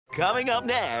Coming up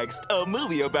next, a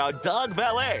movie about dog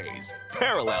valets,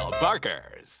 parallel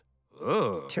barkers.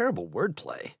 Ugh. Terrible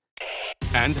wordplay.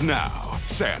 And now,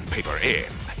 Sandpaper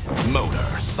in Motor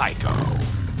Psycho.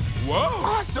 Whoa!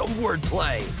 Awesome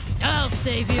wordplay! I'll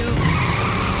save you.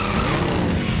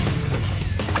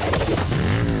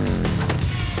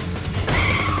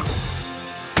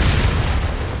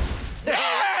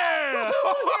 Yeah!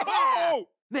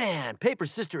 Man,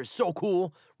 Paper's sister is so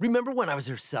cool. Remember when I was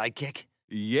her sidekick?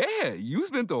 Yeah, you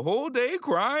spent the whole day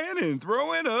crying and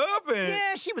throwing up and...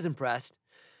 Yeah, she was impressed.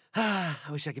 I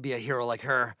wish I could be a hero like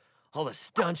her. All the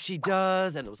stunts she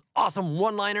does and those awesome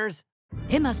one-liners.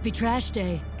 It must be trash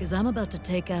day, because I'm about to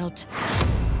take out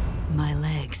my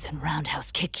legs and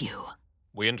roundhouse kick you.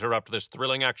 We interrupt this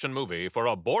thrilling action movie for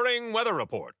a boring weather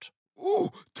report.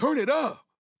 Ooh, turn it up.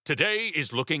 Today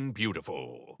is looking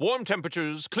beautiful. Warm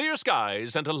temperatures, clear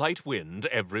skies, and a light wind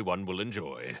everyone will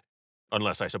enjoy.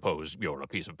 Unless, I suppose, you're a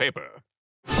piece of paper.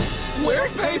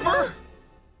 Where's Paper?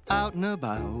 Out and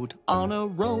about on a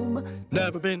roam,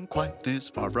 never been quite this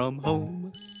far from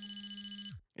home.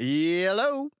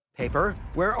 Hello? Paper,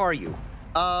 where are you?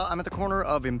 I'm at the corner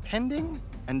of impending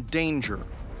and danger.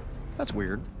 That's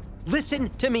weird. Listen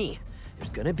to me. There's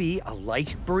gonna be a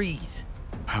light breeze.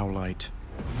 How light?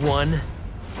 1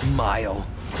 mile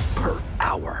per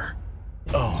hour.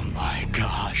 Oh my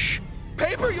gosh.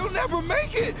 Paper, you'll never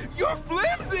make it. You're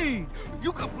flimsy.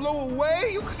 You could blow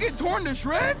away. You could get torn to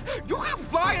shreds. You could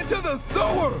fly into the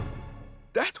sewer.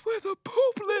 That's where the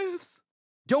poop lives.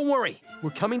 Don't worry,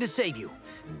 we're coming to save you.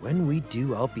 And when we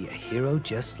do, I'll be a hero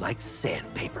just like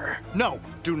Sandpaper. No,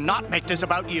 do not make this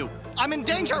about you. I'm in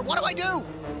danger. What do I do?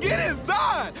 Get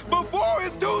inside before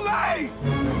it's too late.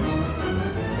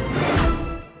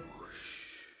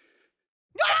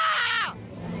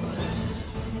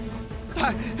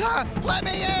 Let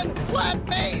me in! Let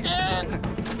me in!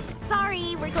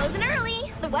 Sorry, we're closing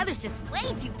early. The weather's just way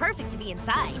too perfect to be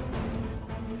inside.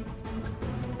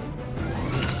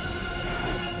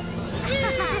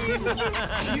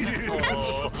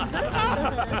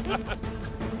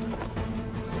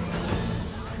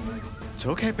 It's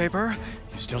okay, Paper.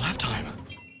 You still have time.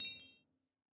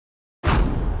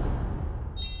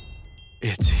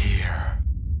 It's here.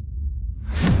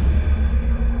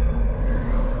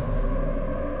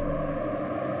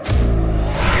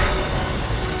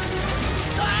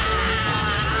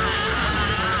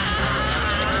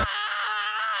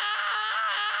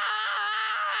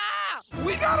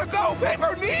 We gotta go.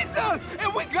 Paper needs us,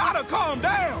 and we gotta calm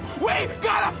down. We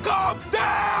gotta calm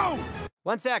down.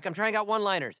 One sec, I'm trying out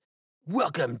one-liners.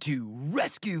 Welcome to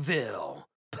Rescueville.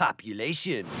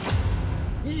 Population.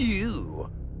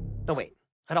 You. Oh, wait.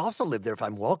 I'd also live there if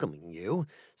I'm welcoming you.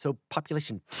 So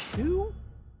population 2?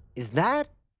 Is that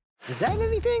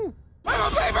anything?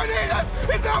 Paper needs us.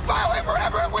 He's gonna fly away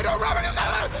forever if we don't rub it.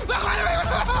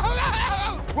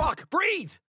 Rock,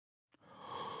 breathe.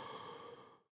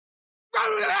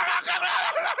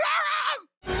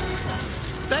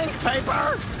 Think,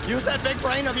 Paper! Use that big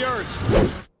brain of yours.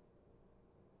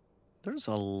 There's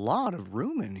a lot of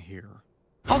room in here.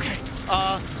 Okay,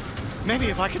 maybe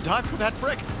if I could dive for that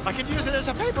brick, I could use it as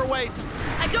a paperweight.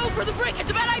 I go for the brick. It's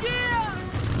a bad idea.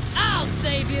 I'll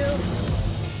save you.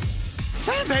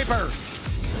 Sandpaper!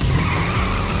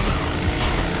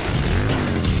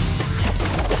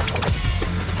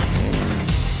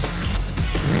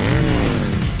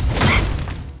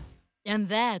 And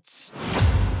that's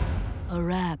a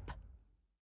wrap.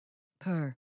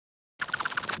 Per.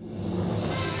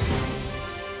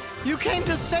 You came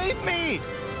to save me!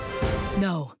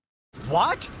 No.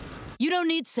 What? You don't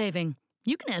need saving.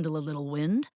 You can handle a little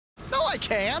wind. No, I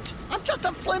can't. I'm just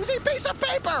a flimsy piece of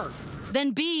paper.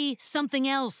 Then be something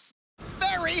else.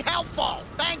 Very helpful.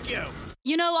 Thank you.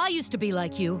 You know, I used to be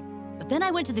like you, but then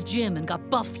I went to the gym and got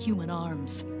buff human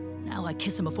arms. Now I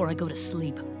kiss him before I go to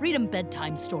sleep. Read him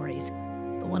bedtime stories.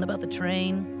 The one about the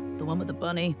train, the one with the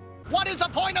bunny. What is the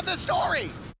point of this story?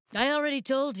 I already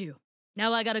told you.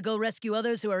 Now I gotta go rescue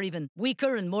others who are even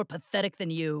weaker and more pathetic than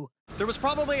you. There was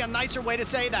probably a nicer way to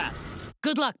say that.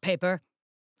 Good luck, Paper.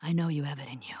 I know you have it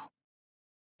in you.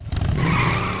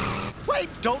 Wait,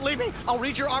 don't leave me. I'll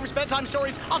read your arms bedtime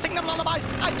stories. I'll sing them lullabies.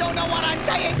 I don't know what I'm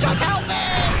saying. Just help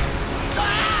me!